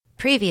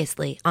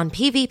Previously on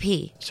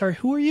PvP. Sorry,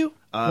 who are you?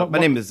 My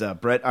name is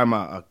Brett. I'm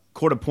a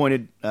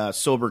court-appointed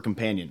sober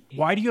companion.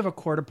 Why do you have a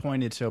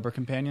court-appointed sober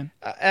companion?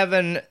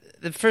 Evan,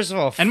 first of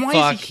all, and why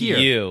fuck is he here?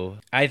 You.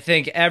 I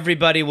think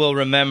everybody will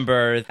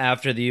remember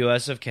after the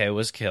US of K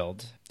was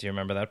killed. Do you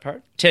remember that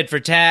part? Tit for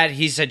tat,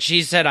 he said,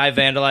 she said, I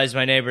vandalized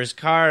my neighbor's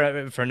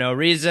car for no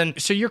reason.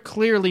 So you're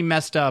clearly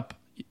messed up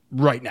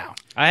right now.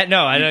 I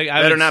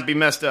Better not be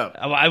messed up.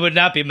 I would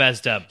not be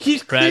messed up.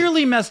 He's Brett.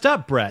 clearly messed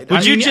up, Brett.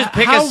 Would you just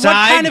pick a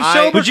side? What kind of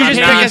sober Would you just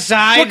pick a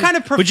side? What kind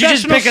of Would you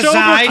just professional pick a sober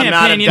side?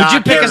 companion? Would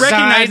you pick a recognize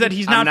side? that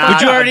he's not?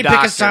 Would you already pick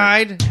doctor. a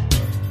side?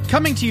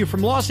 Coming to you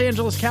from Los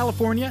Angeles,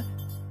 California,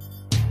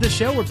 the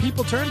show where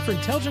people turn for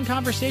intelligent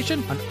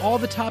conversation on all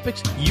the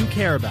topics you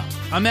care about.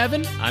 I'm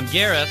Evan, I'm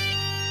Gareth.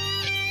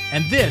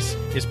 and this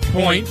is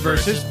Point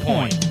versus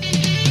Point.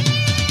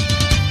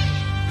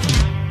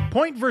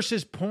 Point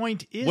versus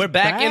Point is We're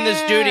back in the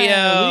studio.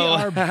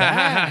 We are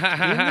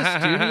back in the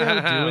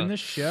studio doing the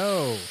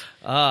show.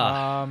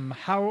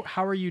 How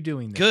are you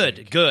doing this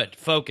week? Good.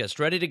 Focused.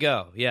 Ready to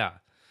go. Yeah.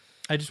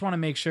 I just want to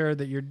make sure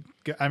that you're...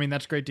 I mean,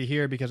 that's great to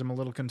hear because I'm a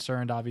little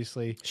concerned,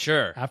 obviously.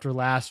 Sure. After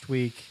last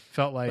week,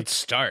 felt like... Let's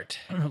start.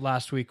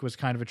 Last week was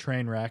kind of a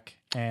train wreck.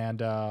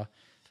 And, I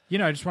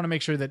just want to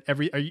make sure that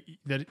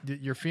that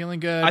you're feeling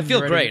good. I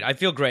feel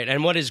great.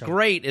 And what is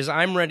great is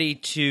I'm ready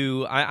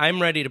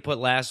to put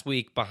last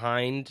week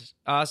behind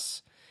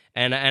us.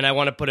 And I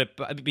want to put it,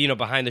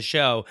 behind the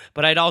show.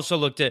 But I'd also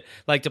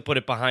like to put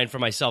it behind for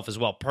myself as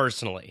well,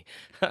 personally.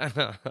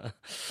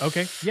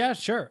 Okay. Yeah,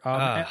 sure.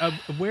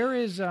 Where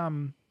is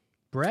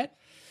Brett?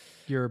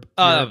 Your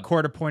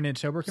court-appointed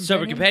sober companion?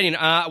 Sober companion.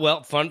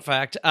 Well, fun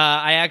fact.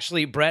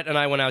 Brett and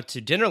I went out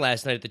to dinner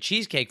last night at the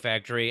Cheesecake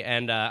Factory,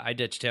 and I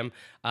ditched him.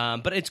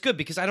 But it's good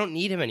because I don't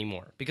need him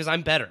anymore because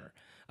I'm better.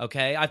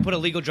 Okay? I put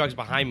illegal drugs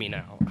behind me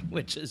now,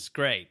 which is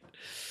great.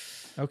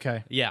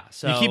 Okay. Yeah.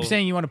 So you keep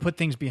saying you want to put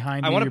things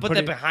behind you. I want to put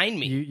that behind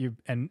me.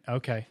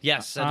 Okay.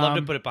 Yes, I'd love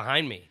to put it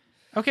behind me.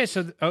 Okay,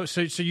 so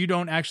you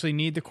don't actually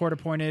need the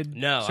court-appointed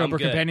No, sober I'm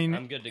good. companion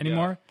I'm good to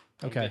anymore? go.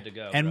 Okay. I'm good to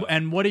go, and bro.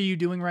 and what are you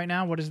doing right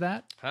now? What is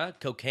that? Huh?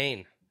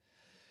 Cocaine.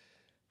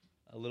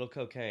 A little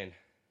cocaine.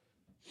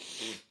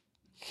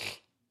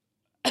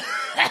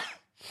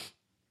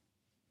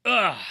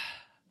 Ugh.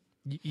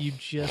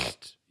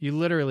 You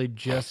literally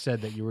just said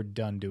that you were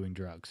done doing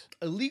drugs.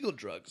 Illegal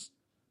drugs.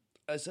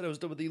 I said I was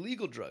done with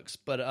illegal drugs.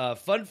 But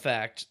fun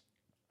fact,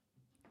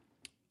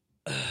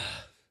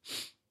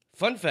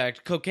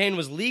 cocaine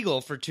was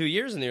legal for 2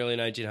 years in the early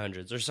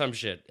 1900s or some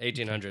shit,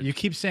 1800s. You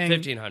keep saying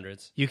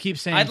 1500s. You keep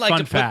saying I'd like fun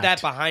to fact. put that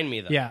behind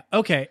me, though. Yeah.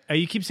 Okay.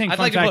 You keep saying I'd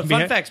fun like fact. to put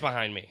fun facts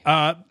behind me.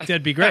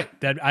 That'd be great.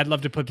 I'd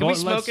love to put. Can we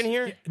smoke in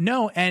here?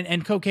 No.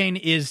 And cocaine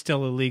is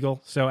still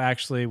illegal. So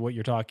actually, what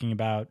you're talking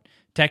about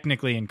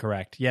technically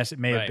incorrect. Yes, it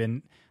may have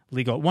been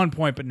legal at one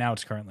point, but now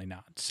it's currently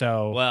not.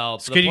 So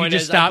the point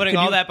is, I'm putting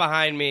all that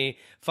behind me.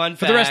 Fun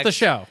for the rest of the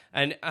show.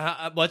 And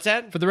what's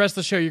that? For the rest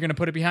of the show, you're going to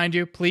put it behind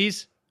you,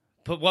 please.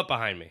 Put what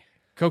behind me?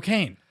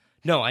 Cocaine.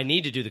 No, I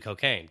need to do the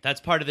cocaine.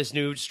 That's part of this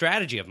new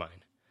strategy of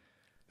mine.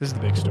 This is the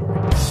big story.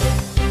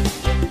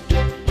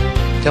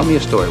 Tell me a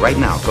story right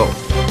now. Go.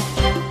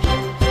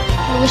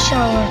 I wish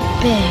I were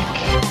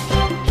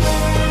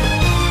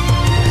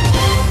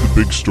big.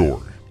 The big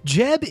story.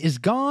 Jeb is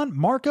gone.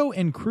 Marco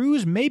and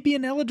Cruz may be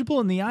ineligible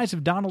in the eyes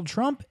of Donald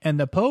Trump, and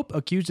the Pope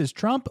accuses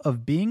Trump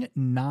of being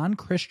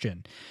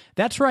non-Christian.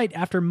 That's right.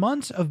 After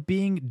months of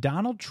being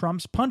Donald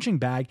Trump's punching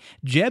bag,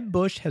 Jeb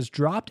Bush has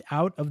dropped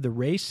out of the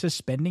race,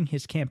 suspending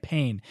his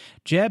campaign.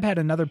 Jeb had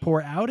another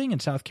poor outing in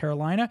South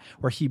Carolina,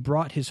 where he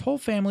brought his whole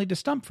family to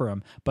stump for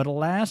him, but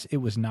alas, it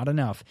was not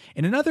enough.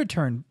 In another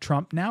turn,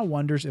 Trump now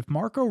wonders if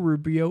Marco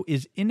Rubio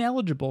is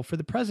ineligible for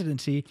the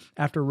presidency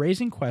after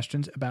raising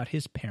questions about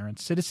his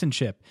parents'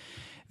 citizenship.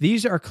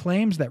 These are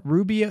claims that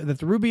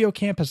the Rubio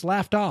camp has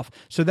laughed off.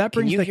 So that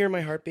brings. Can you hear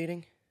my heart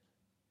beating?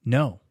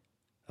 No.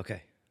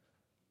 Okay.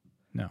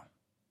 No. All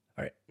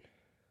right.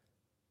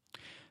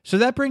 So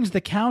that brings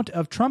the count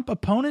of Trump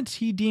opponents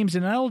he deems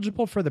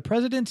ineligible for the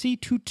presidency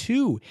to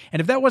 2.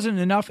 And if that wasn't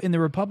enough in the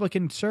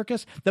Republican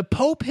circus, the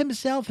Pope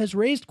himself has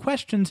raised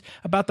questions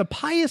about the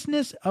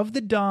piousness of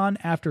the Don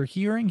after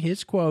hearing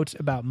his quotes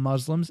about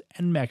Muslims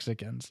and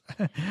Mexicans.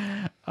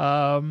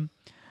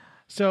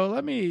 So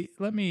let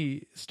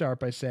me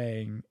start by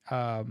saying,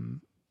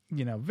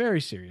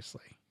 very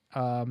seriously,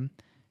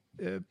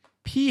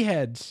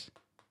 P-heads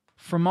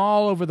from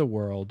all over the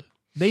world,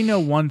 they know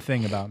one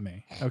thing about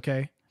me,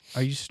 okay?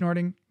 Are you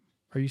snorting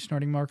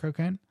Mark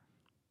cocaine?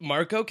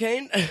 Mark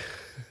cocaine?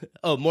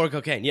 Oh, more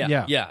cocaine.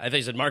 Yeah. I think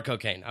you said Mark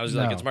cocaine. I was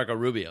like, it's Marco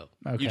Rubio.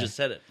 Okay. You just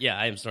said it. Yeah,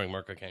 I am snorting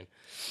Mark cocaine.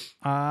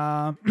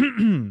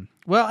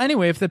 Well,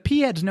 anyway, if the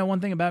P-heads know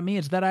one thing about me,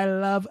 it's that I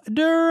love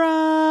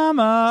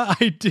drama.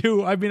 I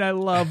do. I mean, I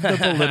love the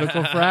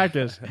political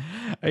fracas.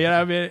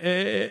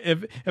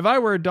 If I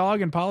were a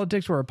dog and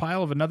politics were a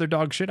pile of another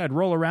dog shit, I'd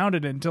roll around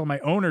it until my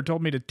owner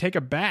told me to take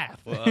a bath.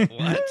 What?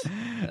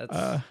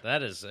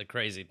 That is a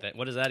crazy thing.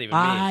 What does that even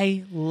mean?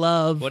 I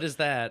love what is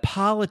that?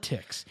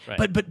 Politics.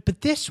 Right.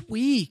 But this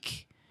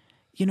week,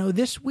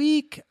 this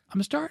week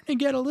I'm starting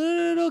to get a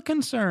little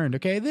concerned.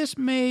 Okay, this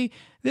may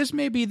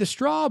be the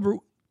straw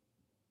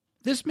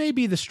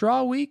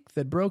week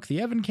that broke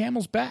the Evan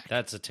Camel's back.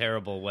 That's a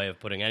terrible way of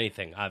putting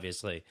anything,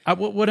 obviously.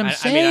 What I'm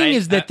saying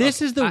is that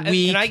this is the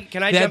week.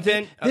 Can I jump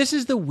in? This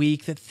is the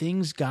week that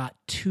things got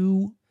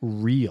too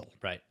real.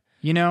 Right.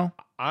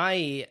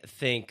 I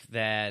think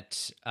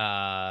that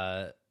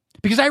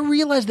because I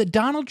realize that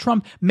Donald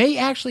Trump may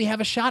actually have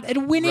a shot at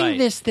winning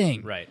this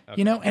thing. Right.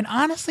 Okay. And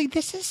honestly,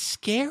 this is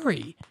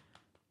scary.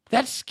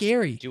 That's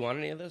scary. Do you want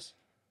any of this?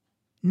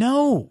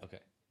 No. Okay.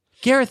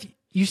 Gareth,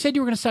 you said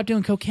you were going to stop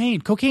doing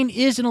cocaine. Cocaine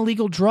is an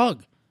illegal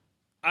drug.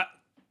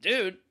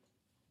 Dude,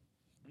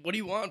 what do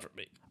you want from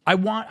me? I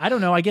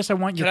don't know. I guess I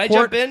want your Can I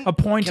court jump in?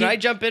 appointed. Can I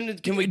jump in?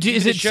 Can we?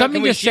 Is it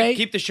something to say?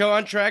 Keep the show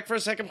on track for a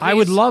second, please? I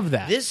would love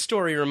that. This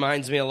story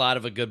reminds me a lot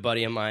of a good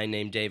buddy of mine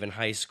named Dave in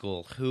high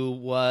school, who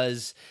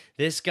was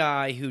this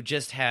guy who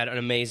just had an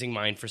amazing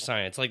mind for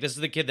science. Like, this is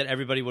the kid that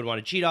everybody would want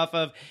to cheat off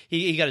of.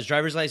 He got his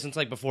driver's license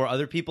like before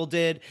other people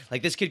did.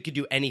 Like, this kid could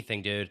do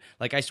anything, dude.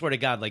 Like, I swear to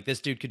God, like, this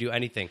dude could do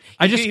anything.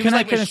 He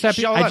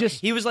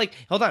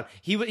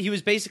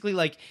was basically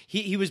like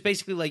he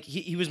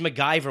was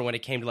MacGyver when it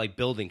came to like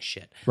building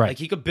shit. Right. Like,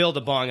 he could build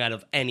a bong out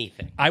of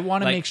anything. I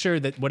want to make sure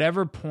that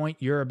whatever point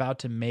you're about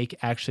to make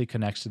actually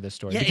connects to this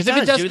story. Yeah, because it if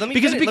does, it does, dude. Let me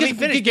because finish. let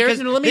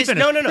me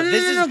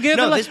finish.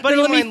 No, this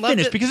buddy of mine loved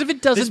it. Because if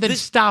it doesn't, then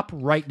stop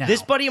right now.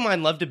 This buddy of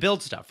mine loved to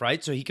build stuff,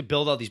 right? So he could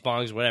build all these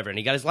bongs, whatever, and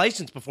he got his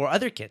license before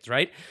other kids,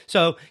 right?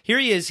 So here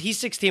he is. He's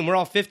 16. We're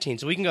all 15,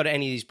 so we can go to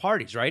any of these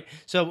parties, right?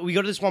 So we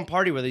go to this one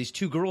party where these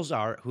two girls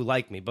are who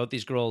like me. Both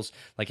these girls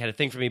like had a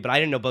thing for me, but I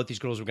didn't know both these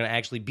girls were going to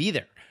actually be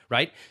there,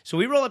 right? So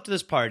we roll up to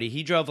this party.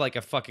 He drove like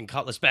a fucking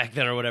Cutlass back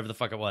then or whatever the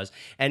fuck it was,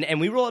 and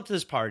we roll up to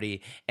this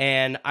party,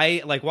 and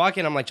I like walk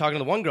in. I'm like talking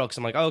to the one girl because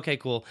I'm like, oh, okay,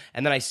 cool.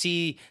 And then I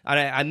see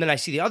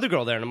the other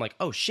girl there, and I'm like,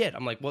 oh shit.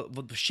 I'm like, well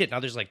shit. Now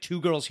there's like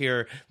two girls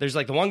here. There's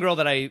like the one girl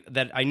that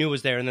I knew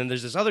was there, and then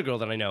there's this other girl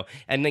that I know.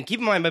 And then keep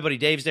in mind, my buddy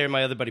Dave's there, and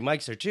my other buddy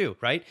Mike's there too,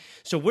 right?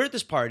 So we're at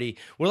this party.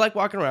 We're like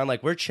walking around,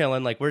 like we're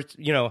chilling, like we're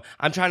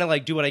I'm trying to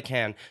like do what I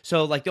can.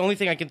 So like the only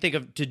thing I can think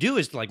of to do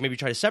is to like maybe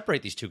try to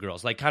separate these two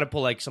girls, like kind of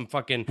pull like some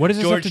fucking what does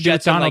this George have to do with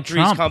Jetson, Donald like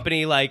Three's Trump?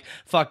 Company, like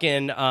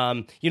fucking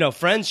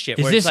Friends shit.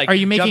 Is where this? It's like are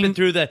you making jumping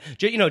through the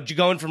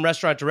going from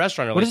restaurant to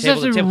restaurant or what like is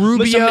table this to table?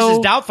 Rubio Some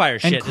Mrs. Doubtfire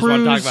shit is what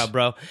I'm talking Cruz? about,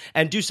 bro.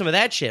 And do some of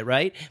that shit,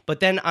 right? But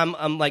then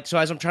I'm like, so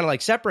as I'm trying to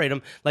like separate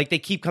them, like they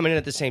keep coming in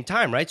at the same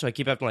time, right? So I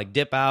keep having to like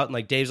dip out, and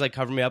like Dave's like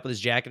covering me up with his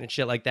jacket and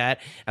shit like that,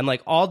 and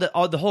like all the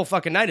whole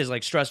fucking night is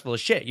like stressful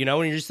as shit, and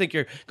you just think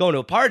you're going to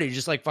a party, you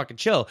just like fucking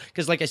chill,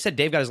 because like I said,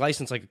 Dave got his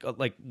license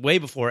like way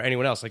before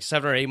anyone else, like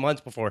 7 or 8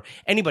 months before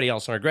anybody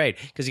else in our grade,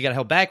 because he got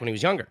held back when he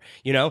was younger,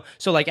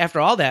 So like after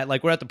all that,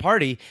 like we're at the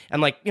party,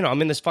 and like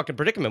I'm in this fucking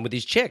predicament with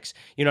these chicks,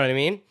 you know what I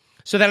mean?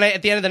 So then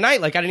at the end of the night,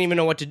 like I didn't even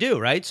know what to do,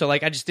 right? So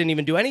like I just didn't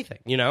even do anything,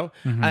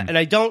 Mm-hmm. And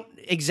I don't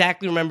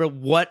exactly remember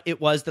what it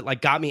was that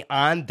like got me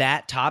on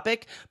that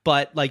topic,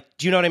 but like,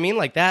 do you know what I mean?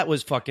 Like that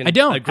was fucking. I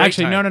don't a great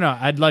actually. time. No.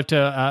 I'd love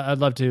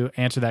to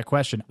answer that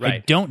question. I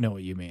Right. don't know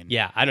what you mean.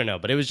 Yeah, I don't know,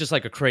 but it was just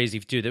like a crazy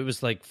dude. It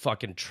was like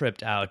fucking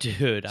tripped out,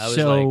 dude. I was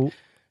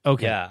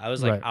okay. yeah, I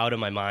was like Right. out of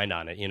my mind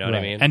on it. You know what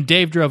I mean? And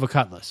Dave drove a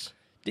Cutlass.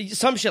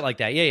 Some shit like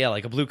that, yeah,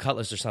 like a blue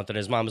Cutlass or something.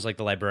 His mom was like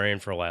the librarian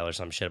for a while or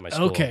some shit at my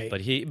school. Okay.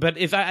 but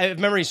if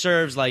memory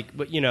serves, like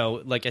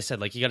I said,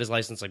 like he got his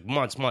license like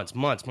months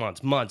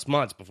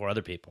before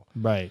other people.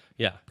 Right.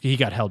 Yeah, He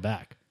got held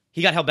back.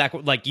 he got held back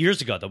like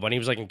years ago though, when he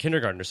was like in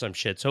kindergarten or some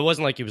shit. So it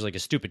wasn't like he was like a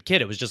stupid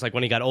kid. It was just like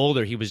when he got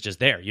older, he was just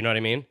there. You know what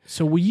I mean?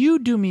 So will you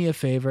do me a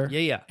favor?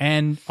 Yeah.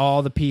 And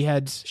all the pea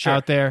heads Sure.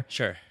 out there.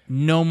 Sure.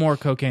 No more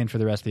cocaine for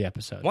the rest of the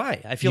episode. Why?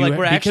 I feel like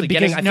we're actually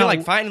getting. I feel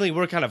like finally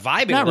we're kind of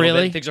vibing. Not a little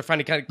really. bit. Things are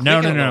finally kind of No,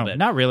 clicking a little bit.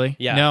 not really.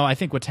 Yeah. No, I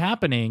think what's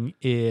happening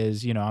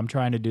is, I'm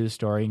trying to do the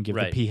story and give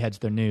Right. the pea heads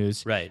their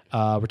news. Right.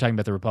 We're talking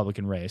about the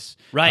Republican race.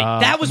 Right.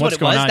 That was what what's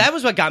it was. going on. That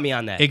was what got me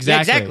on that.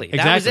 Exactly.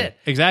 Yeah, That was it.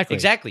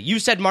 Exactly. You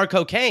said more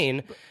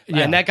cocaine, Yeah.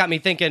 and that got me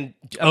thinking.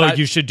 Oh, About,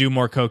 you should do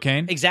more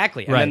cocaine?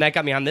 exactly. And Right. then that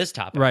got me on this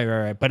topic.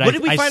 Right. But What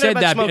did we I find out said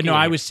about that. smoking No,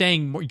 I here? was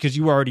saying because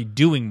you were already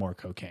doing more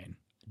cocaine.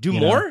 Do You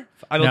know? more?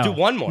 I will No. do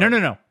one more.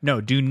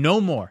 No. Do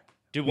no more.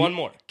 Do one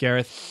more.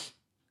 Gareth.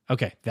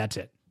 Okay, that's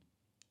it.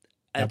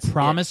 That's now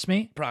promise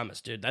me.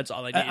 Promise, dude. That's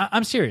all I need.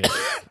 I'm serious.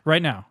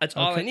 Right now. That's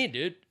all I need,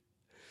 dude.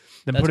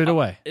 Then That's put it all-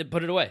 away.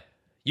 Put it away.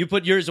 You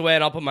put yours away,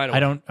 and I'll put mine away. I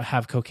don't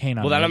have cocaine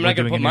on Well, then me. I'm We're not going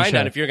to doing put a new mine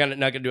down show. if you're not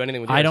going to do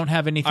anything with yours. I don't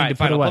have anything All right, to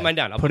fine, put away. I'll put mine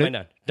down. I'll put mine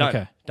down. Done.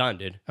 Okay. Done,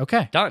 dude.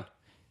 Okay. Done.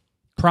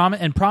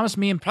 Promise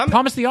me and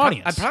promise the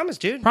audience. I promise,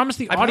 dude. Promise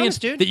the I audience promise,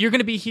 dude. that you're going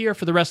to be here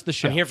for the rest of the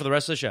show. I'm here for the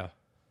rest of the show.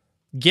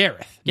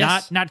 Gareth.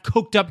 Yes. Not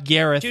cooked up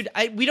Gareth. Dude,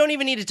 we don't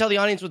even need to tell the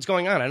audience what's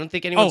going on. I don't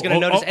think anyone's going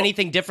to notice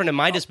anything different in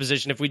my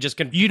disposition if we just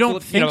can. You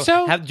don't think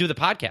so? Do the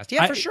podcast?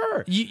 Yeah, for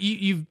sure.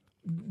 You've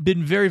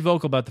been very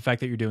vocal about the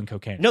fact that you're doing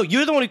cocaine. No,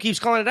 you're the one who keeps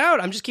calling it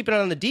out. I'm just keeping it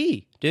on the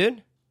D,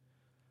 dude.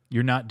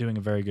 You're not doing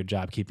a very good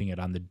job keeping it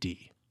on the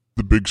D.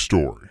 The big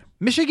story.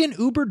 Michigan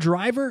Uber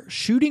driver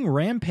shooting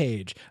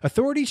rampage.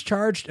 Authorities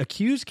charged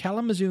accused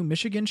Kalamazoo,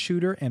 Michigan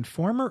shooter and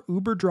former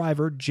Uber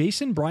driver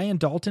Jason Brian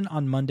Dalton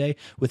on Monday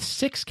with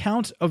 6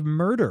 counts of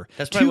murder.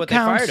 That's probably what they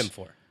fired him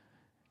for.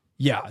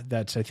 Yeah,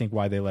 that's, I think,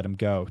 why they let him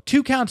go.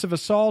 2 counts of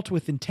assault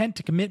with intent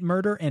to commit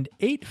murder and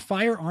 8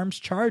 firearms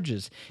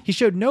charges. He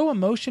showed no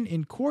emotion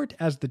in court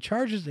as the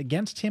charges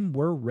against him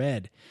were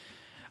read.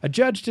 A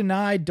judge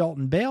denied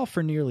Dalton bail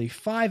for nearly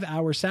 5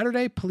 hours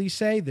Saturday. Police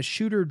say the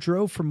shooter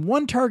drove from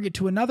one target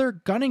to another,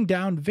 gunning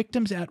down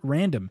victims at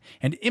random.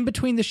 And in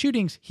between the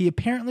shootings, he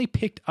apparently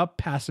picked up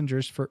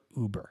passengers for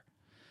Uber.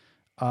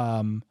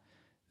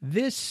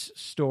 This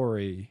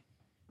story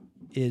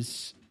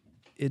it's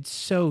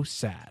so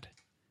sad.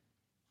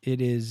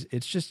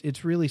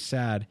 It's really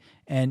sad.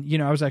 And, you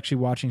know, I was actually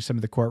watching some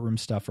of the courtroom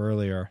stuff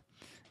earlier,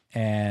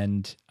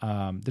 and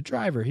the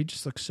driver, he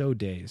just looks so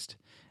dazed.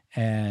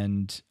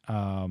 And where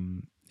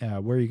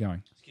are you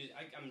going? Excuse me,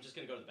 I'm just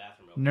going to go to the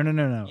bathroom.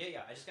 No.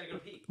 Yeah, I just got to go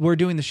pee. We're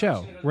doing the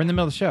show. We're in the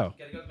middle of the show.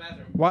 Got to go to the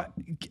bathroom. What?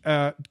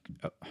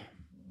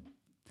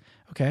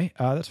 Okay,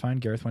 that's fine.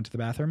 Gareth went to the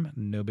bathroom.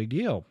 No big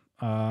deal.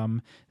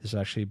 This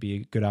will actually be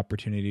a good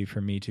opportunity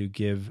for me to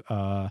give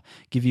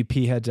you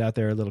pea heads out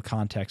there a little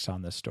context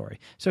on this story.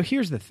 So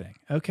here's the thing,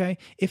 okay?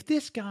 If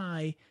this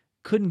guy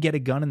couldn't get a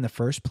gun in the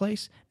first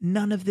place,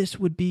 none of this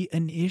would be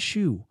an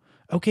issue.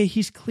 Okay,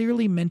 he's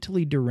clearly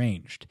mentally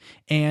deranged.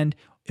 And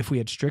if we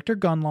had stricter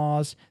gun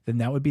laws, then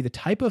that would be the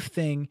type of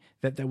thing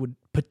that would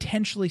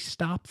potentially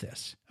stop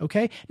this.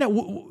 Okay?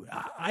 Now,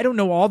 I don't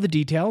know all the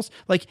details.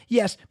 Like,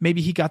 yes,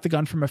 maybe he got the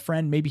gun from a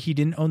friend. Maybe he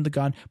didn't own the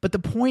gun. But the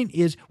point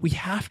is, we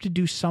have to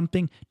do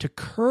something to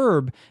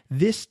curb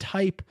this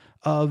type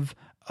of...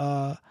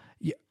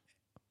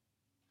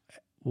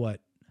 what?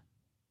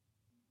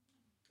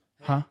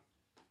 Huh?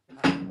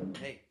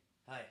 Hey,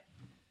 hi.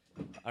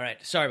 All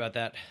right, sorry about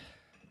that.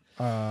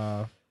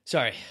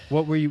 Sorry.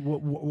 What were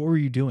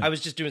you doing? I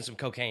was just doing some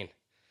cocaine.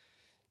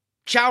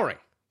 Showering.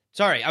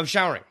 Sorry, I was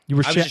showering. I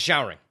was just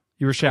showering.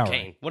 You were showering.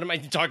 Cocaine. What am I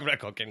talking about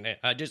cocaine?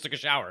 I just took a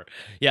shower.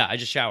 Yeah, I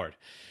just showered.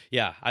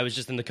 Yeah, I was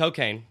just in the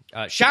cocaine.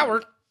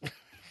 Showered.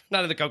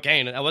 Not in the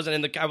cocaine.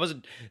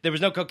 There was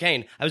no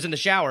cocaine. I was in the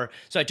shower.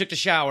 So I took the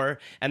shower,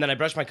 and then I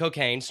brushed my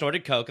cocaine,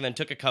 snorted coke, and then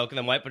took a coke, and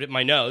then wiped it in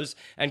my nose,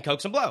 and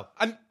coke some blow.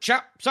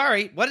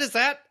 Sorry, what is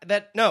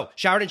that? No,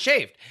 showered and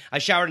shaved. I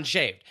showered and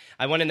shaved.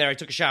 I went in there, I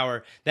took a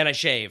shower, then I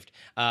shaved.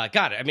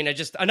 Got it. I mean,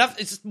 enough.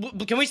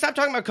 Can we stop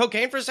talking about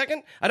cocaine for a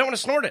second? I don't want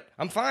to snort it.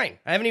 I'm fine.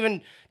 I haven't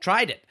even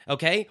tried it,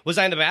 okay? Was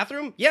I in the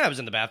bathroom? Yeah, I was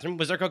in the bathroom.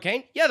 Was there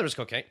cocaine? Yeah, there was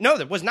cocaine. No,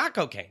 there was not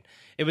cocaine.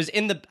 It was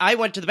I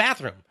went to the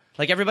bathroom.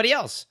 Like everybody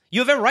else.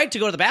 You have every right to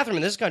go to the bathroom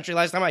in this country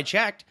last time I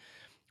checked.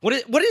 Why do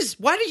you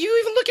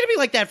even look at me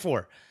like that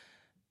for?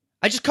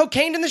 I just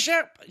cocained in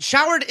the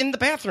showered in the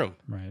bathroom.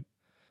 Right.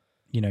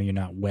 You know, you're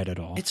not wet at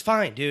all. It's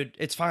fine, dude.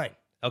 It's fine.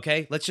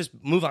 Okay? Let's just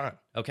move on,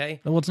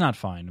 okay? Well, it's not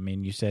fine. I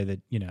mean, you say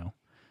that, you know,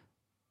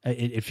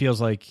 it feels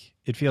like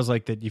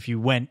that if you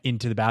went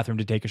into the bathroom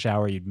to take a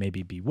shower, you'd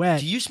maybe be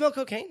wet. Do you smell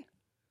cocaine?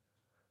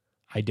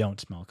 I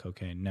don't smell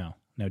cocaine. No.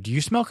 Do you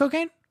smell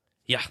cocaine?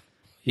 Yeah.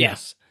 Yeah.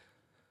 Yes.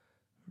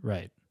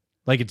 Right.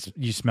 Like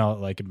you smell it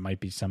like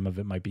some of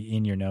it might be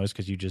in your nose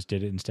because you just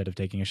did it instead of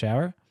taking a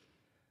shower.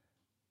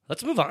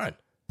 Let's move on.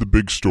 The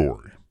big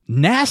story.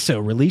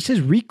 NASA releases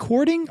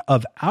recording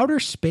of outer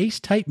space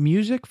type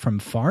music from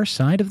far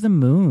side of the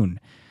moon.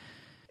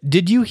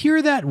 Did you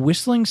hear that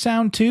whistling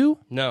sound too?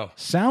 No.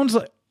 Sounds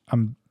like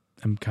I'm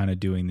kind of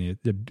doing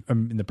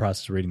I'm in the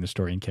process of reading the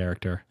story in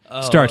character.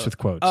 Starts with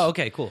quotes. Oh,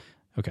 okay, cool.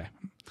 Okay.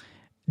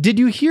 Did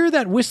you hear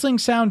that whistling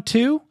sound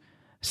too?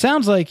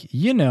 Sounds like,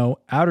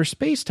 outer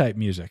space type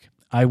music.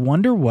 I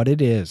wonder what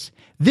it is.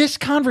 This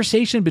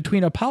conversation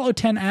between Apollo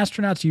 10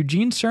 astronauts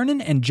Eugene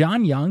Cernan and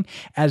John Young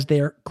as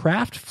their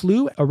craft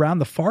flew around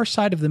the far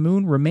side of the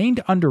moon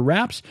remained under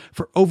wraps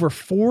for over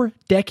 4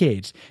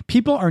 decades.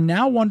 People are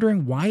now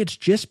wondering why it's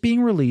just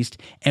being released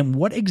and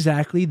what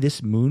exactly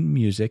this moon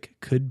music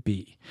could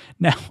be.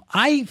 Now,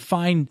 I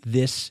find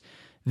these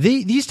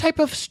type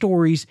of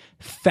stories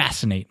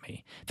fascinate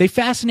me. They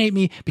fascinate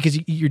me because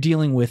you're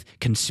dealing with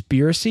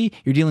conspiracy.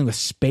 You're dealing with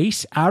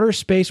space, outer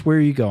space. Where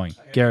are you going,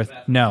 Gareth?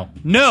 No.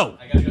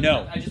 I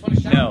just want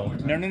to shower.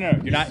 No.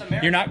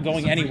 You're not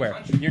going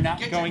anywhere. You're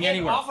not going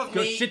anywhere.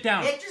 Go sit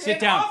down. Sit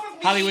down.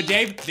 Hollywood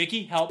Dave,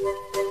 Vicky, help.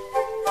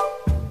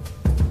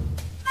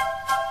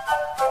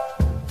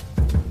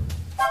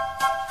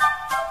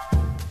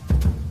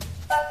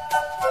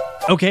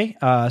 Okay,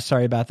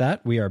 sorry about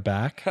that. We are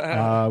back.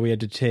 We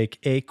had to take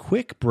a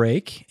quick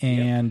break,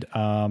 and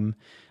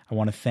I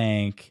want to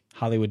thank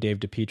Hollywood Dave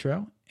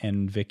DePietro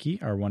and Vicky,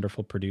 our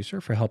wonderful producer,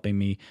 for helping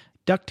me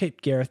duct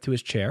tape Gareth to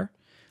his chair.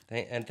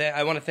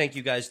 I want to thank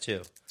you guys,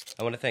 too.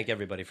 I want to thank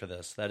everybody for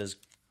this. That is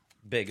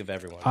big of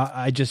everyone.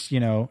 I just,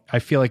 I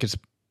feel like it's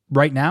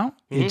right now,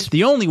 it's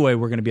the only way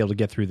we're going to be able to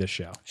get through this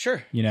show.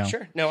 Sure.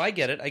 Sure. No, I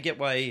get it. I get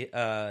why,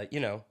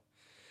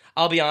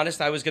 I'll be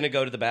honest, I was going to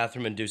go to the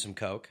bathroom and do some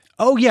coke.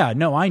 Oh, yeah.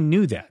 No, I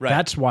knew that. Right.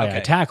 That's why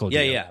I tackled you.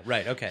 Yeah,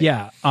 right. Okay.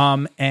 Yeah.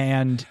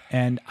 And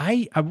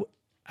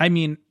I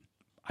mean,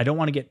 I don't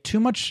want to get too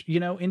much,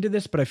 into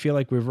this, but I feel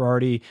like we're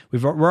already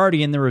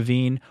in the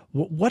ravine.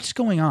 What's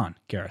going on,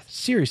 Gareth?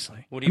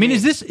 Seriously. What do you mean?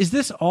 Is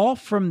this all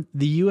from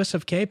the US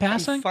of K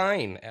passing? I'm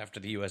fine after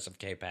the US of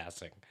K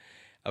passing.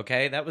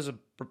 Okay, that was a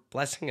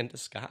blessing in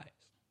disguise.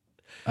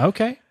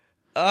 Okay.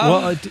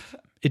 Well,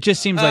 it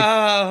just seems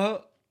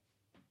like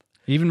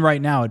even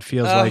right now it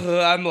feels like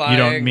I'm lying. you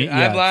don't mean.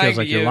 Yeah, I'm lying it feels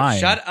like to you're you. lying.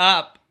 Shut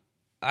up.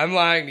 I'm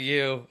lying to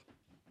you.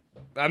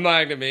 I'm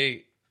lying to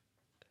me.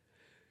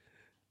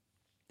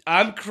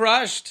 I'm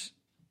crushed.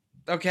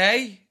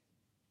 Okay?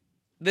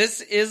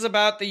 This is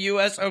about the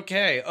US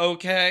okay?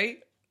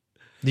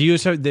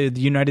 The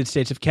United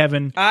States of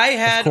Kevin. I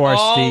had of course,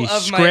 all the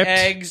of my script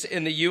eggs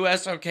in the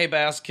US okay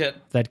basket.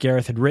 that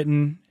Gareth had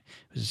written.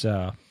 It was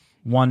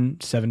 1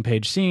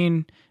 7-page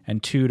scene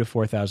and 2 to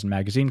 4,000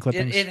 magazine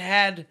clippings. It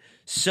had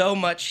so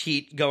much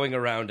heat going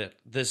around it,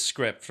 this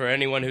script, for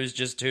anyone who's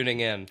just tuning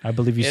in. I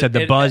believe you said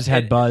the buzz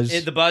had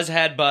buzz. The buzz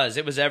had buzz.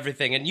 It was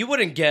everything. And you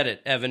wouldn't get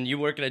it, Evan. You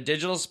work in a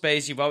digital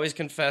space. You've always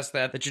confessed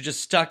that you're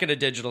just stuck in a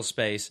digital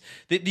space.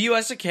 The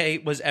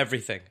USAK was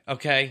everything,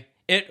 okay?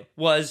 It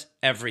was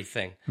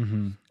everything.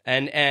 Mm-hmm.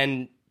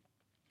 And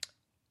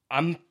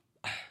I'm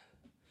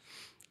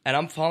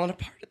falling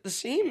apart at the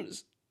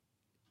seams,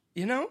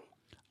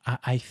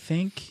 I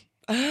think...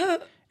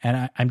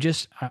 And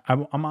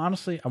I'm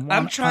honestly,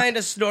 I'm trying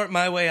to snort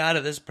my way out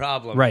of this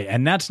problem, right?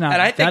 And that's not.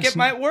 And I think it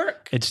might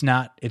work. It's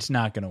not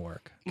going to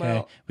work.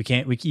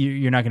 Okay, Well,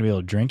 you're not going to be able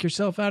to drink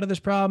yourself out of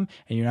this problem,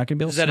 and you're not going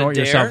to be able to Is that a snort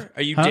dare? yourself.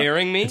 Are you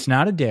daring me? It's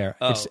not a dare.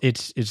 Oh.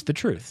 It's the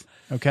truth.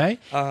 Okay.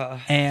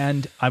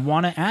 And I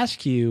want to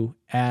ask you,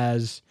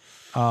 as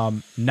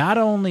not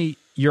only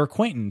your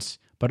acquaintance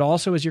but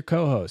also as your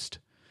co-host,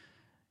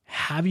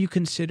 have you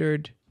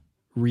considered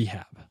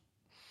rehab?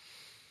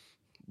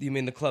 You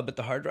mean the club at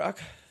the Hard Rock?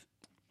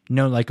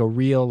 No, like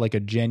a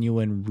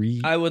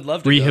genuine I would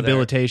love to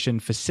rehabilitation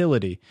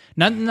facility.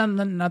 Not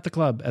the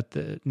club at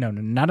the not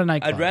a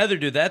nightclub. I'd rather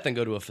do that than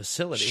go to a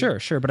facility.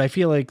 Sure, but I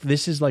feel like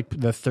this is like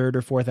the 3rd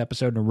or 4th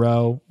episode in a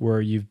row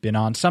where you've been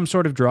on some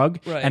sort of drug,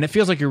 right. And it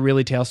feels like you're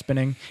really tail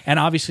spinning. And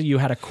obviously, you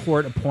had a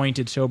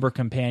court-appointed sober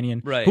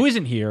companion, right. Who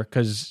isn't here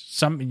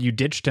because you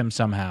ditched him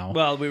somehow.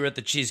 Well, we were at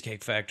the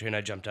Cheesecake Factory, and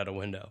I jumped out a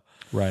window.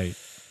 Right.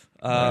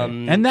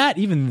 And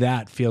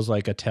that feels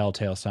like a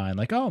telltale sign.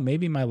 Like, oh,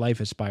 maybe my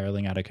life is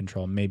spiraling out of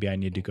control. Maybe I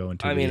need to go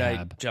into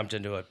rehab. I jumped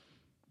into a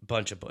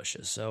bunch of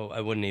bushes, so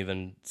I wouldn't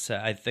even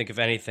say. I think, if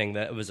anything,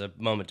 that it was a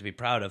moment to be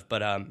proud of.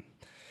 But, I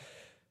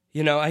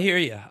hear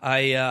you.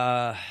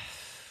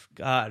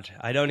 God,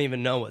 I don't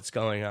even know what's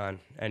going on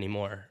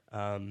anymore.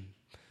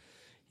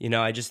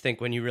 I just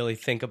think when you really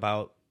think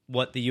about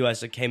what the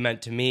USAK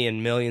meant to me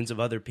and millions of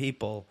other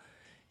people,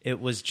 it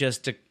was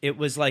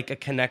like a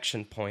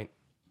connection point.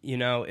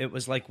 It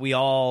was like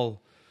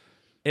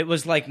it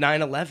was like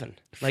 9/11.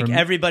 Like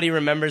everybody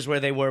remembers where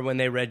they were when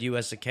they read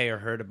USAK or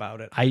heard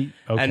about it.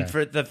 And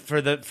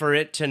for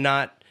it to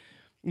not,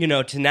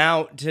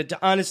 to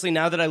honestly,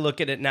 now that I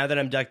look at it, now that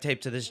I'm duct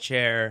taped to this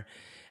chair,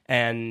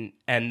 and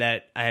I've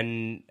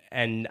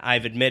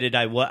admitted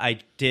I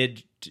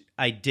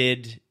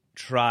did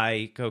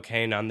try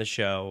cocaine on the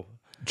show.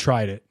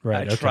 Tried it,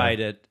 right? I tried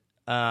it.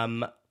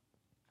 I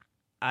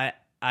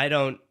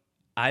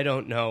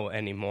don't know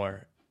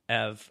anymore.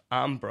 Ev,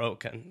 I'm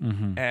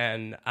broken,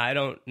 and I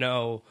don't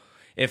know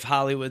if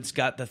Hollywood's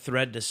got the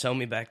thread to sew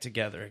me back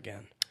together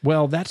again.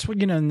 Well, that's what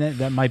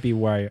that might be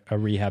why a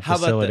rehab How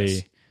facility. about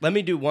this? Let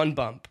me do one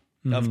bump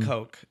of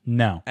coke.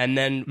 No, and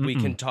then we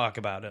can talk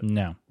about it.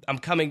 No, I'm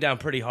coming down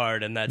pretty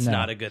hard, and that's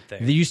not a good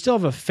thing. You still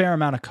have a fair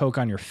amount of coke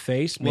on your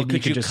face. Maybe Well,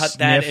 could you just cut sniff.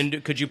 that into?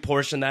 Could you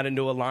portion that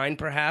into a line,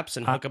 perhaps,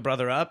 and hook a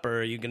brother up? Or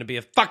are you going to be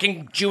a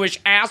fucking Jewish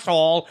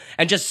asshole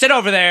and just sit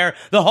over there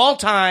the whole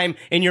time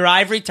in your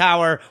ivory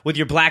tower with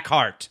your black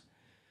heart?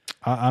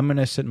 I'm going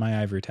to sit in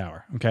my ivory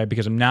tower, okay?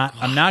 Because I'm not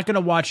going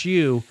to watch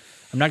you.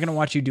 I'm not going to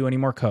watch you do any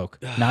more coke.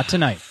 Not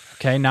tonight,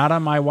 okay? Not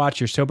on my watch.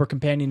 Your sober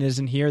companion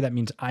isn't here. That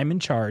means I'm in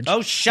charge.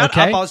 Oh, shut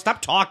up! I'll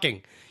stop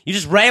talking. You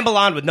just ramble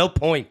on with no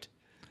point.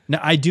 No,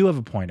 I do have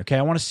a point, okay?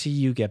 I want to see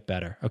you get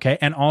better, okay?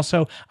 And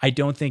also, I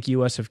don't think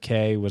US of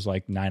K was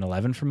like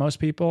 9/11 for most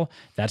people.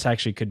 That's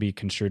actually could be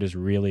construed as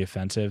really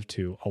offensive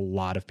to a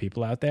lot of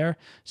people out there.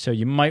 So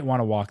you might want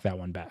to walk that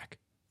one back.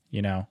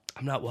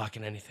 I'm not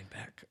walking anything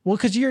back. Well,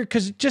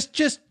 because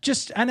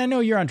just, and I know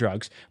you're on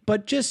drugs,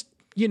 but just,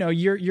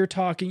 you're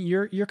talking,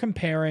 you're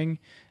comparing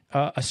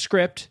a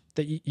script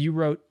that you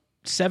wrote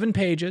 7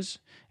 pages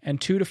and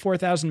 2 to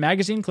 4,000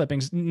 magazine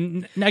clippings.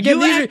 Now,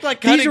 again, You act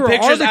like cutting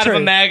pictures out of a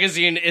arbitrary.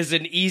 magazine is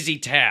an easy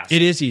task.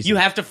 It is easy. You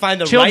have to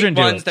find the Children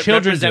right do ones it. that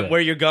Children represent do it.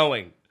 where you're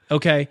going.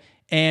 Okay,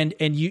 and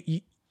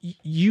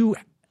you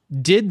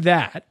did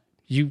that.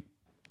 You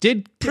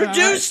did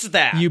Produce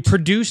that. You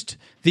produced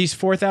these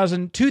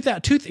 4,000,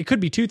 2,000. It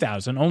could be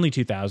 2,000, only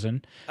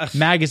 2,000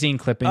 magazine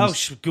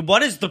clippings. Oh,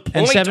 what is the point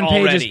and 7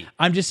 already? pages.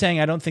 I'm just saying,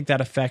 I don't think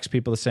that affects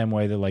people the same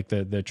way that like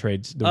the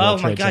trades. The Oh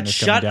World my Trade God! Center's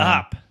Shut coming down.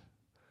 up.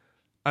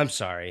 I'm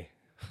sorry.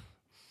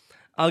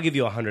 I'll give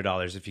you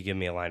 $100 if you give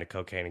me a line of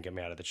cocaine and get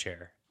me out of the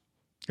chair.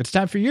 It's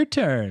time for your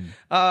turn.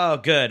 Oh,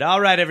 good.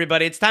 All right,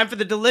 everybody. It's time for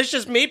the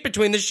delicious meat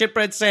between the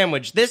shitbread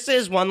sandwich. This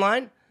is one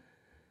line.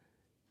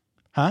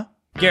 Huh?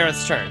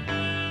 Gareth's turn.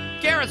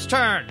 Garrett's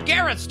turn.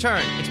 Garrett's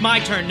turn. It's my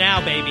turn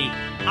now, baby.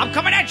 I'm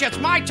coming at you. It's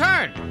my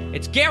turn.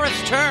 It's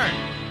Garrett's turn.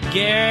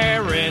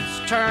 Garrett's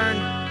turn.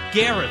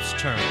 Garrett's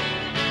turn.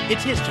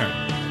 It's his turn.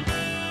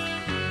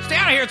 Stay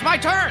out of here. It's my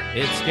turn.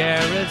 It's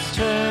Gareth's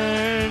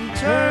turn,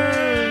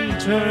 turn,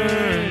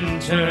 turn,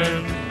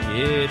 turn.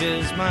 It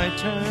is my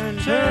turn,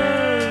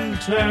 turn,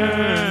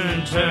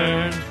 turn,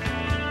 turn.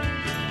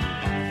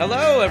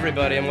 Hello,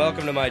 everybody, and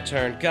welcome to my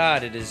turn.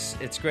 God,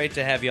 it's great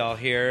to have y'all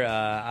here.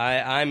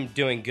 I'm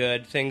doing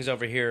good. Things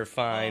over here are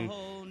fine.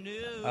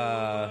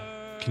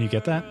 Can you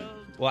get that?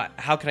 Well,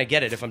 how can I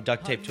get it if I'm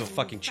duct taped to a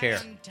fucking chair?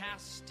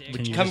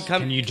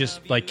 Can you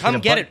just like Come hit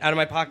a get button? it out of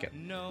my pocket.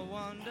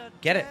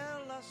 Get it.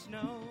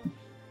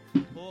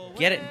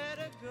 Get it.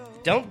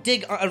 Don't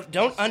dig.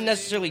 Don't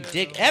unnecessarily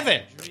dig.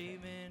 Evan,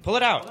 pull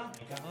it out.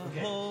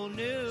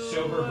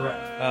 Sober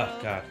breath. Oh,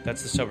 God.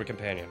 That's the sober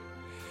companion.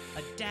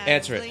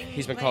 Answer it.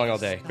 He's been calling all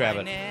day. Grab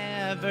it.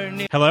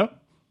 Hello?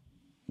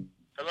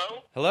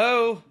 Hello?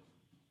 Hello?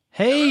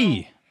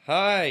 Hey.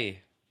 Hi.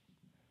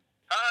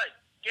 Hi.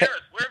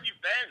 Gareth, where have you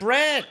been?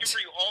 Brett. Looking for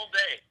you all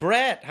day.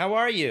 Brett, how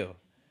are you?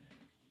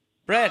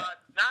 Brett,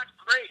 Not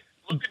great.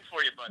 Looking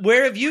for you, bud.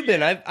 where have you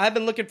been? I've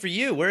been looking for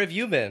you. Where have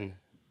you been?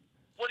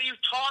 What are you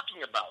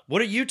talking about?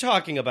 What are you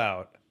talking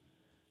about?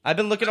 I've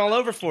been looking all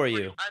over for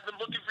you. I've been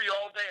looking for you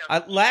all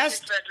day.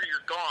 Last- Cheesecake Factory,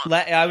 you're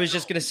gone. I was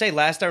just going to say,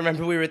 last I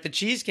remember we were at the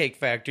Cheesecake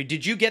Factory.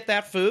 Did you get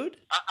that food?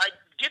 I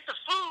get the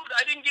food.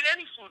 I didn't get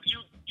any food. You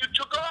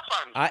took off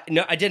on me.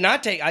 No, I did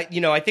not take.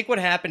 I think what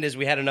happened is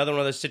we had another one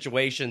of those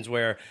situations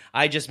where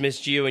I just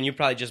missed you and you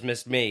probably just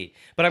missed me.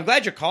 But I'm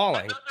glad you're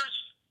calling.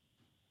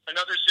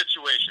 Another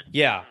situation.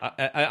 Yeah,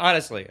 I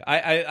honestly,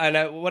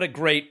 what a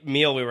great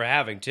meal we were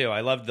having too.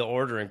 I loved the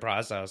ordering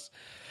process.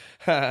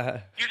 You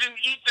didn't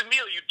eat the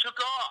meal. You took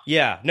off.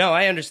 Yeah, no,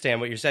 I understand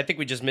what you're saying. I think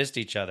we just missed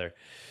each other.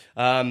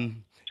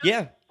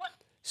 Yeah. What?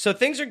 So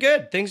things are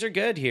good. Things are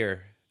good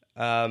here.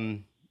 Are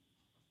you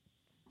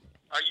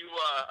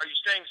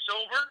staying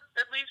sober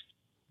at least?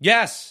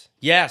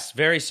 Yes,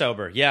 very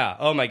sober. Yeah.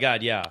 Oh my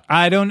God. Yeah.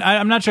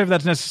 I'm not sure if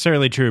that's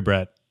necessarily true,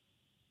 Brett.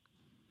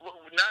 Well,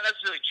 not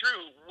necessarily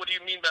true. What do you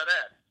mean by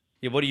that?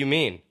 Yeah. What do you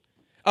mean?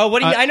 Oh,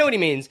 I know what he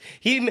means.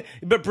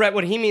 But Brett,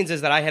 what he means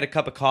is that I had a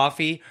cup of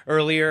coffee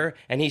earlier,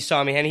 and he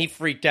saw me, and he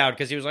freaked out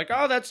because he was like,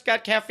 "Oh, that's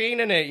got caffeine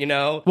in it," you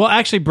know. Well,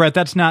 actually, Brett,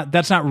 that's not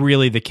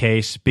really the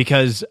case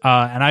because,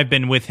 and I've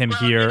been with him Well,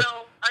 here.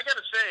 I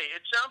gotta say,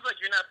 it sounds like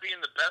you're not being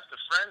the best of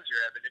friends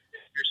here, Evan. If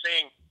you're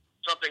saying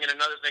something and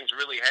another thing's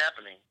really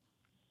happening.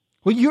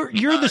 Well, you're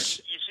the.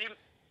 You seem.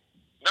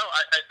 No,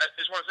 I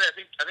just want to say,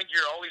 I think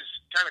you're always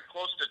kind of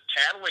close to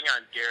tattling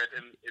on Gareth,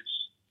 and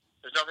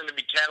there's nothing to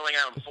be tattling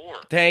on him for.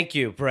 Thank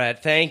you,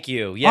 Brett. Thank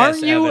you. Yes,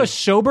 Aren't you Evan. a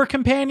sober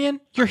companion?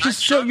 You're his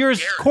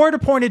Gareth.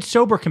 court-appointed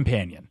sober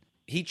companion.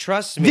 He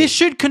trusts me. This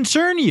should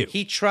concern you.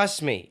 He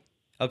trusts me.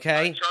 I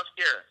Okay. trust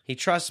Gareth. He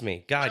trusts me.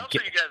 What God. else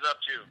are you guys up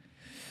to?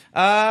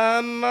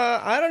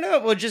 I don't know.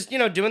 Well, just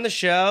doing the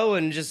show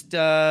and just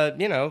that.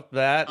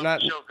 How's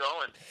Not the show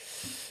going?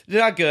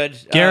 not good.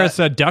 Gareth's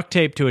duct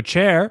tape to a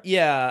chair.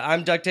 Yeah,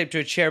 I'm duct taped to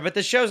a chair, but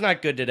the show's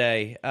not good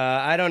today.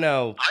 I don't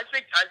know. I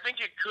think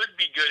it could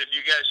be good if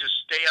you guys just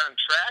stay on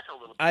track a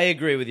little bit. I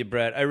agree with you,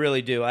 Brett. I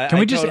really do. Can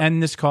we just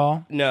end this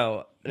call?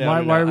 No. Why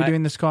are we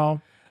doing this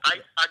call? I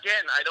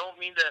don't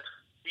mean to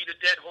beat a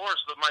dead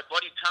horse, but my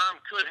buddy Tom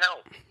could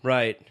help.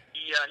 Right.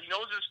 He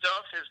knows his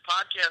stuff. His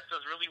podcast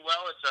does really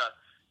well. It's a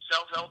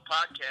self-help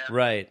podcast.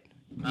 Right.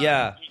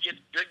 Yeah. He gets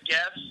good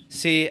guests.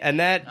 See, and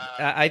that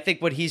I think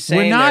what he's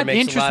saying We're not there makes a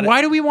interested. lot of,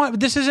 Why do we want?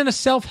 This isn't a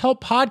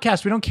self-help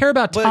podcast. We don't care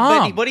about but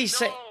Tom. what he's No,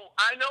 saying.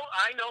 I know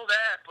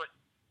that, but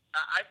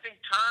I think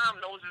Tom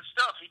knows his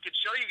stuff. He could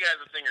show you guys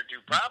a thing or two,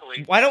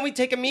 probably. Why don't we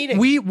take a meeting?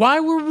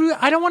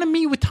 I don't want to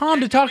meet with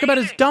Tom to talk about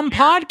his dumb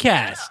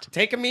podcast.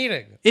 Take a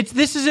meeting.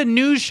 This is a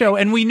news show,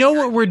 and we know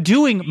what we're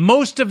doing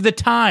most of the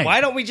time.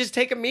 Why don't we just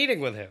take a meeting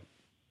with him?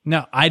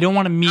 No, I don't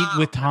want to meet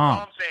with That's all Tom.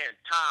 I'm saying,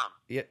 Tom.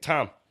 Yeah,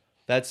 Tom.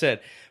 That's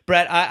it.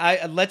 Brett,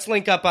 I let's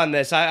link up on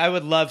this. I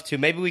would love to.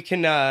 Maybe we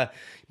can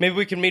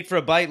meet for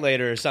a bite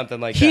later or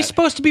something like that. He's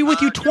supposed to be with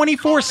you Just call me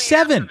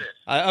 24/7. after this.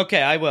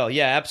 Okay, I will.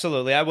 Yeah,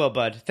 absolutely. I will,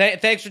 bud.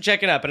 Thanks for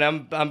checking up, and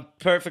I'm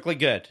perfectly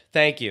good.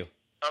 Thank you.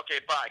 Okay,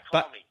 bye.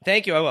 Call me.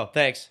 Thank you. I will.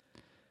 Thanks.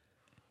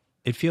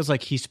 It feels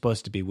like he's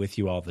supposed to be with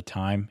you all the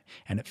time,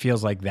 and it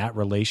feels like that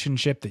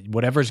relationship, that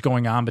whatever's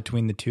going on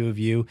between the two of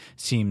you,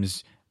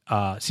 seems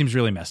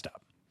really messed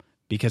up.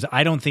 Because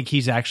I don't think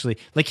he's actually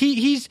like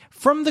he's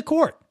from the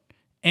court,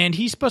 and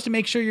he's supposed to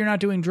make sure you're not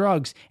doing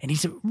drugs, and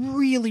he's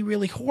really,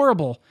 really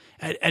horrible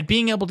at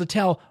being able to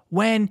tell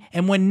when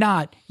and when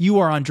not you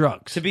are on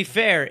drugs. To be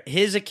fair,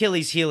 his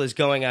Achilles heel is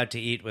going out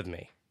to eat with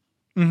me.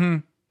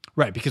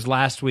 Right, because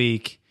last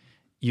week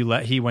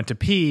he went to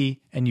pee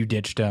and you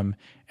ditched him,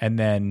 and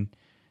then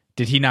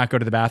did he not go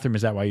to the bathroom?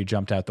 Is that why you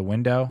jumped out the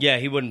window? Yeah,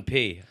 he wouldn't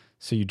pee.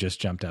 So you just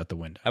jumped out the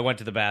window. I went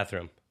to the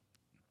bathroom.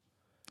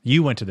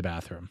 You went to the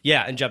bathroom.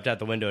 Yeah, and jumped out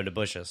the window into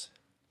bushes.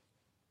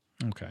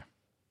 Okay.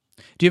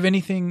 Do you have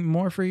anything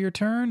more for your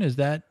turn? Is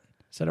that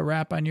a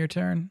wrap on your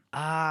turn?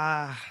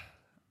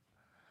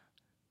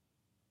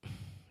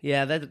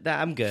 Yeah, that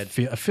I'm good.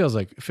 It feels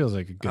like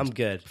a good. I'm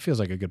good. Feels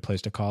like a good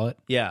place to call it.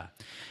 Yeah,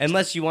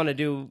 unless you want to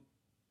do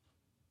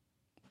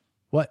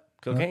What?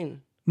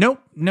 cocaine.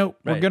 Nope. We're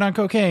Right. good on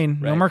cocaine.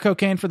 No Right. more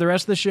cocaine for the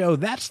rest of the show.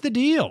 That's the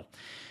deal.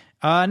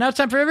 Now it's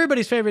time for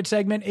everybody's favorite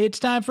segment. It's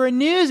time for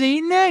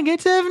Newsy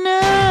Nuggets of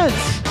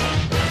Nuts.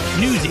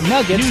 Newsy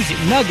Nuggets. Newsy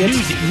Nuggets.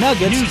 Newsy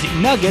Nuggets. Newsy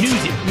Nuggets.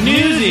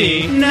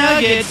 Newsy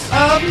Nuggets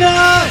of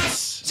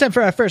Nuts. Time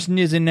for our first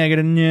Newsy Nugget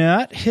of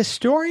Nut.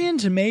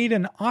 Historians made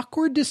an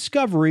awkward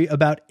discovery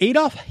about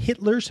Adolf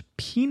Hitler's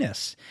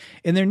penis.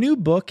 In their new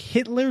book,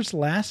 Hitler's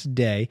Last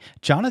Day,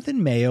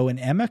 Jonathan Mayo and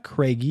Emma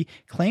Craigie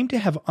claim to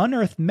have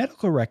unearthed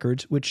medical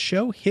records which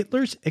show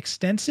Hitler's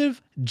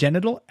extensive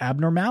genital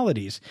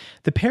abnormalities.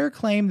 The pair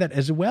claim that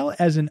as well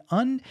as an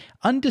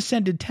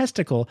undescended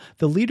testicle,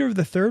 the leader of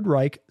the Third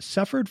Reich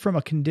suffered from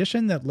a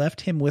condition that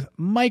left him with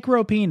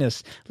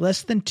micropenis,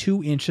 less than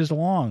 2 inches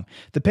long.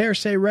 The pair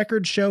say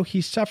records show he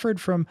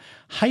suffered from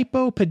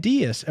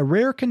hypopadias, a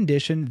rare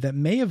condition that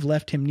may have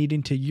left him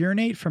needing to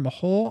urinate from a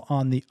hole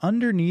on the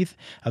underneath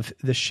of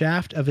the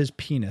shaft of his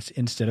penis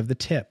instead of the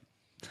tip.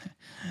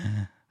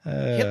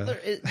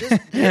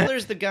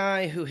 Hitler's the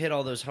guy who hit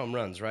all those home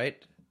runs,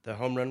 right? The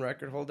home run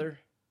record holder?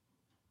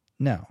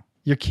 No,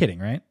 you're kidding,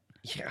 right?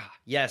 Yeah.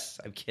 Yes,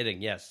 I'm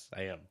kidding. Yes,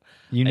 I am.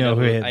 You know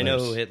who Hitler is. I know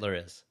who Hitler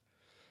is.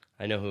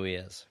 I know who he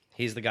is.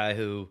 He's the guy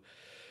who...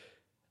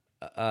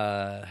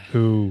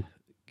 Who?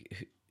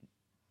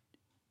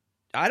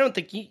 I don't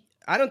think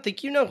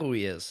you know who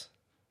he is.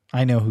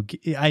 I know who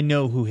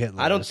Hitler is.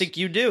 I don't think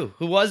you do.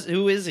 Who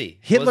is he?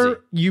 Hitler,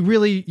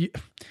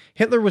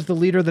 Hitler was the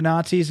leader of the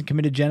Nazis and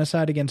committed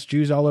genocide against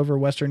Jews all over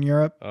Western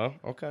Europe. Oh,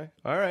 okay.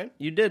 All right.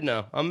 You did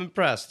know. I'm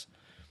impressed.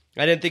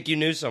 I didn't think you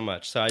knew so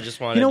much, so I just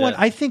wanted to... You know what?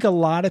 I think a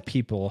lot of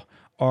people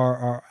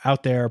are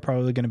out there are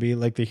probably going to be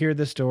like, they hear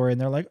this story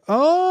and they're like,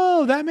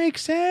 oh, that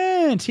makes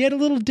sense. He had a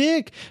little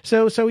dick.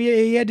 So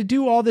he had to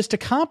do all this to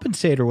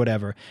compensate or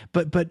whatever.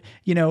 But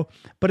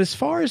as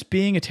far as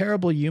being a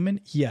terrible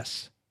human,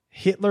 yes,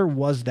 Hitler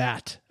was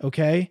that,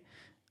 okay?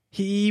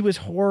 He was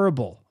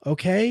horrible,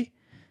 okay?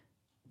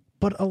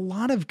 But a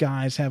lot of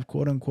guys have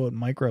quote unquote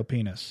micro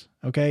penis,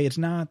 okay? It's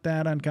not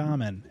that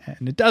uncommon.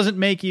 And it doesn't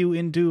make you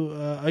into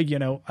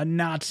a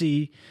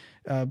Nazi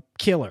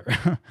killer.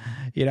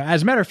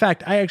 As a matter of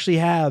fact, I actually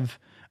have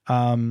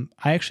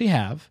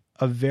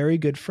a very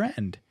good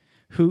friend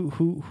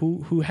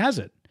who has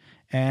it.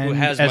 And who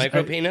has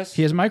micro penis?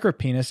 He has micro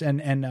penis,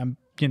 and I'm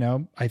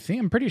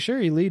pretty sure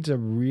he leads a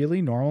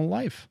really normal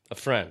life. A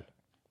friend.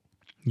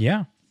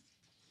 Yeah.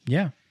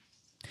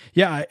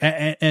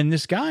 And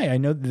this guy, I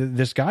know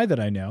this guy that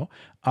I know,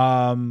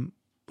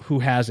 who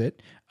has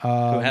it, who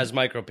has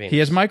micro penis. He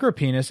has micro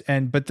penis,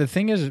 but the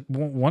thing is,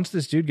 once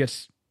this dude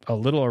gets a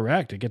little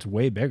erect, it gets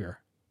way bigger.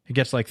 It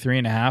gets like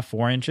 3.5,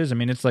 4 inches. I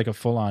mean, it's like a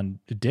full on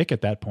dick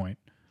at that point.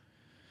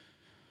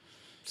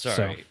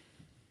 Sorry.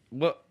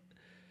 So.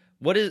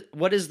 What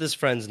is this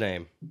friend's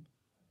name?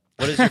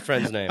 What is your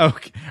friend's name?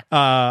 Okay.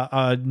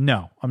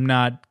 No, I'm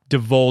not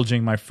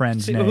divulging my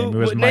friend's name. Who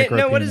has micro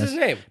penis. What is his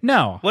name?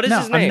 No. What is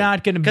his name? I'm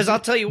not going to. Because I'll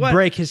tell you what.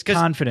 Break his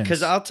confidence.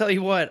 Because I'll tell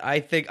you what.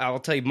 I'll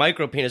tell you,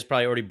 micro penis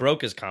probably already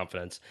broke his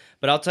confidence.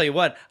 But I'll tell you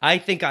what. I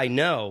think I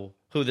know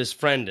who this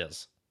friend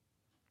is.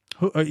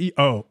 Who?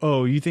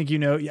 You think you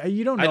know?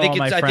 You don't know all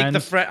my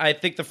friends. I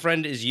think the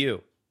friend is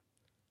you.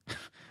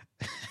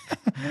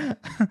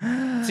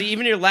 See,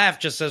 even your laugh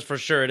just says for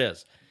sure it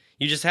is.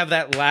 You just have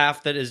that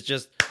laugh that is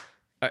just.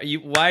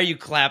 Why are you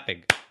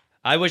clapping?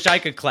 I wish I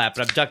could clap,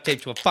 but I'm duct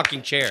taped to a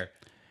fucking chair.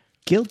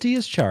 Guilty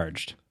as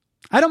charged.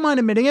 I don't mind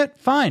admitting it.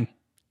 Fine.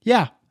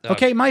 Yeah.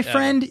 Okay. My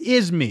friend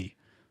is me.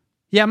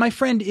 Yeah, my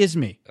friend is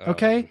me.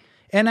 Okay.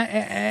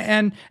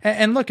 And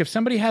look, if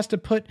somebody has to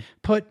put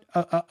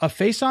a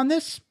face on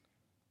this,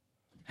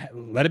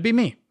 let it be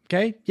me.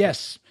 Okay.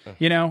 Yes.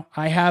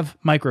 I have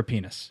micro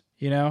penis.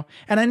 And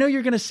I know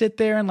you're going to sit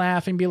there and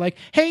laugh and be like,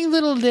 hey,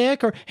 little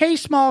dick, or hey,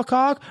 small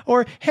cock,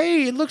 or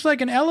hey, it looks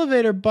like an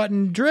elevator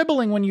button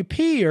dribbling when you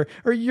pee, or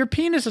your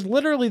penis is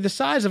literally the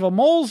size of a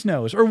mole's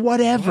nose, or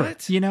whatever,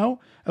 What?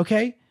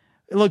 Okay.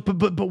 Look,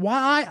 but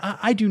why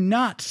I do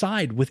not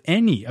side with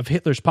any of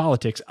Hitler's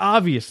politics,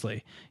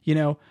 obviously.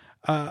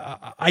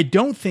 I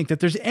don't think that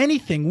there's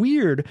anything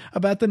weird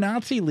about the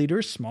Nazi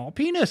leader's small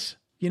penis,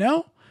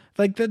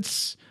 Like,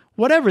 that's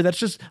whatever. That's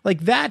just,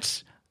 like,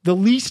 that's the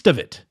least of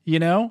it,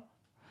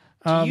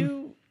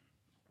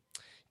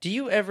 Do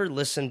you ever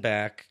listen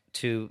back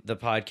to the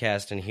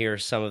podcast and hear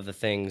some of the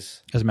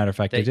things? As a matter of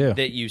fact, I do.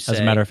 That you say. As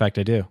a matter of fact,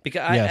 I do.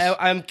 Because yes.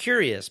 I'm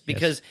curious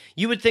because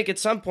you would think at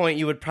some point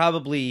you would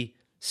probably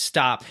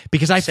stop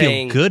because I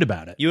feel good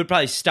about it. You would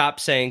probably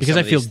stop saying because some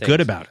I of feel these good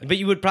things. about it. But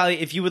you would probably,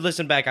 if you would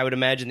listen back, I would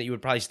imagine that you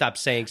would probably stop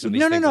saying some of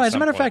these things. No. at As a some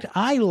matter of point. fact,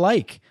 I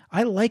like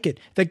I like it.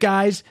 The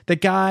guys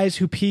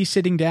who pee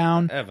sitting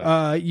down,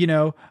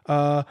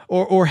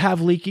 or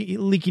have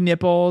leaky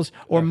nipples,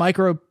 or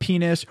micro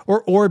penis,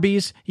 or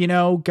Orbeez,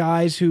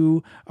 guys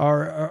who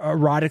are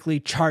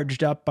erotically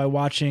charged up by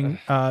watching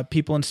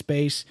people in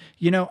space.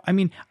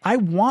 I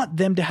want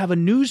them to have a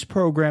news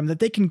program that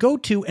they can go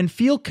to and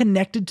feel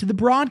connected to the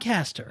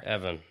broadcaster.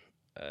 Evan,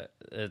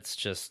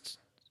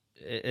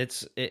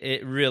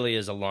 it really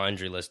is a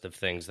laundry list of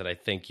things that I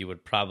think you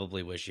would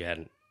probably wish you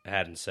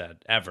hadn't said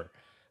ever,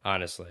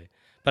 honestly.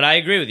 But I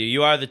agree with you.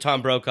 You are the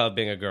Tom Brokaw of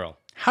being a girl.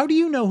 How do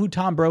you know who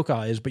Tom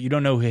Brokaw is, but you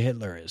don't know who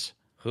Hitler is?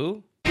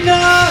 Who?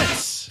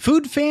 Nuts!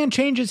 Food fan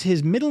changes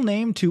his middle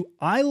name to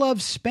I Love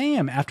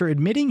Spam after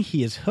admitting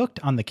he is hooked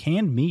on the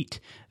canned meat.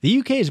 The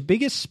UK's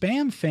biggest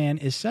Spam fan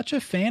is such a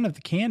fan of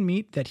the canned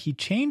meat that he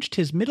changed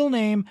his middle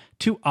name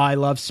to I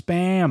Love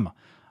Spam.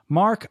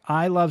 Mark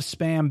I Love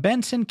Spam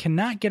Benson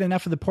cannot get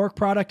enough of the pork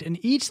product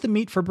and eats the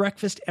meat for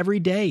breakfast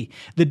every day.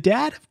 The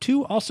dad of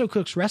two also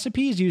cooks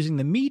recipes using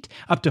the meat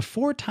up to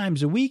 4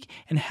 times a week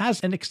and has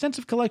an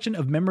extensive collection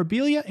of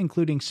memorabilia,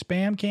 including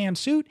Spam can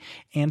suit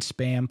and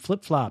Spam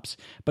flip-flops.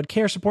 But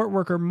care support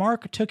worker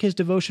Mark took his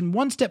devotion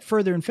one step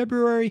further in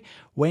February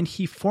when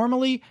he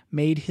formally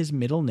made his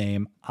middle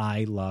name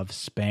I Love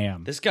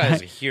Spam. This guy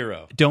is a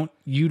hero.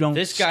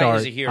 This guy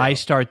is a hero. I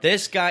start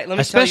this guy. Let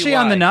me especially tell you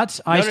why. on the nuts.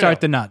 I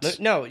start the nuts.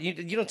 No,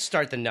 you don't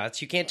start the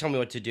nuts. You can't tell me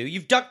what to do.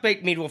 You've duct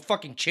baked me to a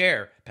fucking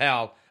chair,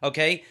 pal.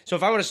 Okay, so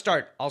if I want to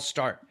start, I'll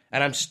start,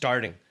 and I'm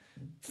starting.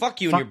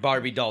 Fuck you and your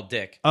Barbie doll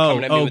dick.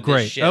 Coming at me with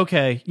great. This shit.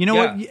 Okay, you know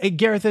what,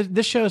 Gareth?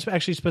 This show is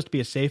actually supposed to be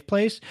a safe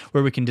place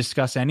where we can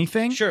discuss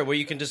anything. Sure, where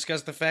you can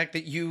discuss the fact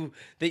that you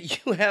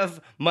have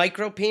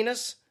micro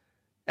penis,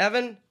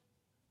 Evan.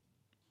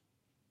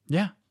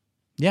 Yeah.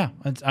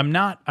 I'm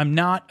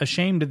not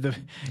ashamed of the.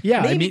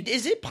 Yeah, maybe,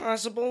 is it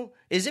possible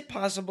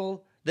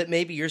that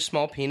maybe your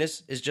small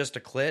penis is just a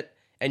clit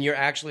and you're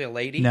actually a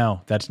lady? No,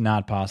 that's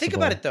not possible. Think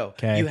about it though.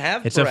 Okay, You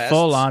have it's breasts, a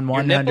full-on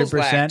your nipples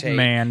 100% lactate,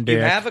 man dick.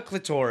 You have a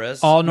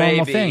clitoris. All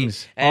normal maybe,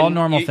 things. And All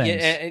normal you,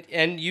 things.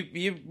 And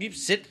you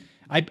sit.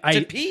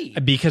 to pee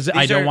because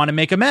I don't want to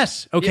make a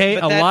mess. Okay,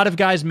 Yeah, a lot of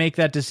guys make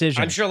that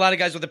decision. I'm sure a lot of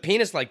guys with a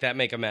penis like that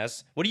make a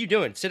mess. What are you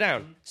doing? Sit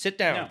down. Sit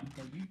down.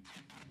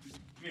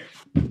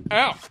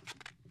 Ow.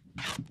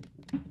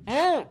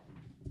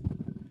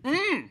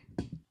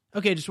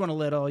 Okay, just want to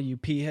let all you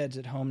pea heads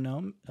at home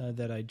know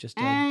that I just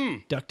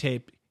duct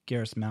taped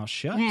Gareth's mouth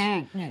shut.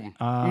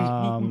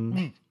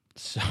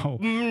 So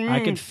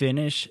I could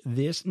finish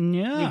this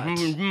nut.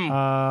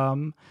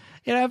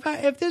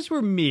 If this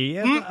were me,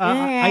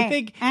 I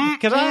think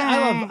because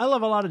I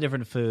love a lot of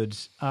different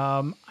foods.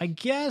 I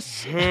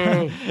guess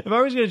if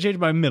I was going to change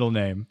my middle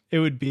name, it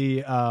would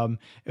be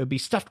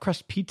stuffed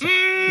crust pizza.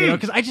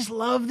 Because I just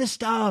love this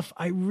stuff.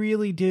 I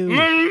really do.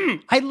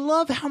 I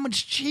love how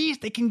much cheese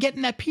they can get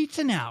in that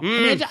pizza now.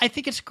 I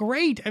think it's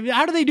great. I mean,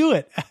 how do they do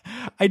it?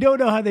 I don't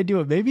know how they do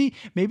it. Maybe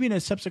in a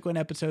subsequent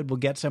episode we'll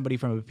get somebody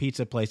from a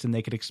pizza place and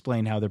they could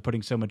explain how they're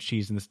putting so much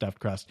cheese in the stuffed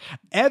crust.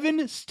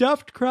 Evan,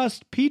 stuffed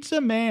crust pizza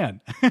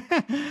man.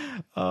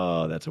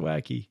 Oh, that's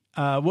wacky.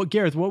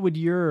 Gareth, what would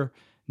your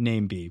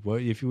name be?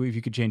 What if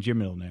you could change your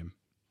middle name?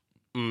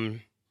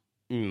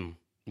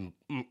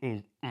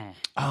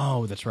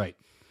 Oh, that's right.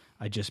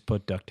 I just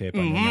put duct tape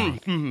on your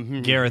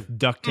mouth. Gareth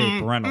Duct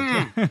Tape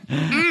Reynolds.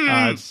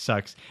 It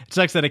sucks. It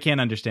sucks that I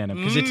can't understand him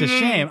because it's a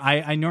shame.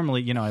 I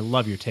normally, I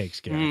love your takes,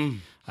 Gareth.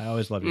 I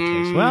always love your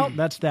takes. Well,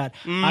 that's that.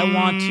 I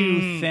want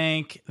to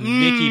thank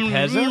Vicky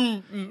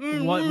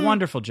Pezza.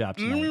 Wonderful job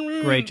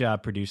tonight. Great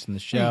job producing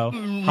the show.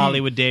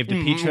 Hollywood Dave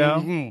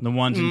DePietro, the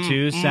ones and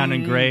twos,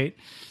 sounding great.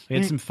 We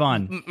had some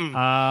fun.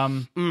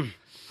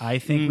 I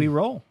think we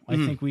roll. I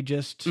think we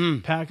just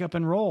pack up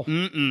and roll.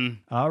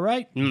 All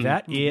right.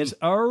 That is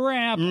a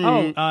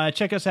wrap.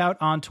 Check us out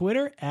on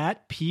Twitter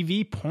at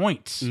PV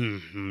Points.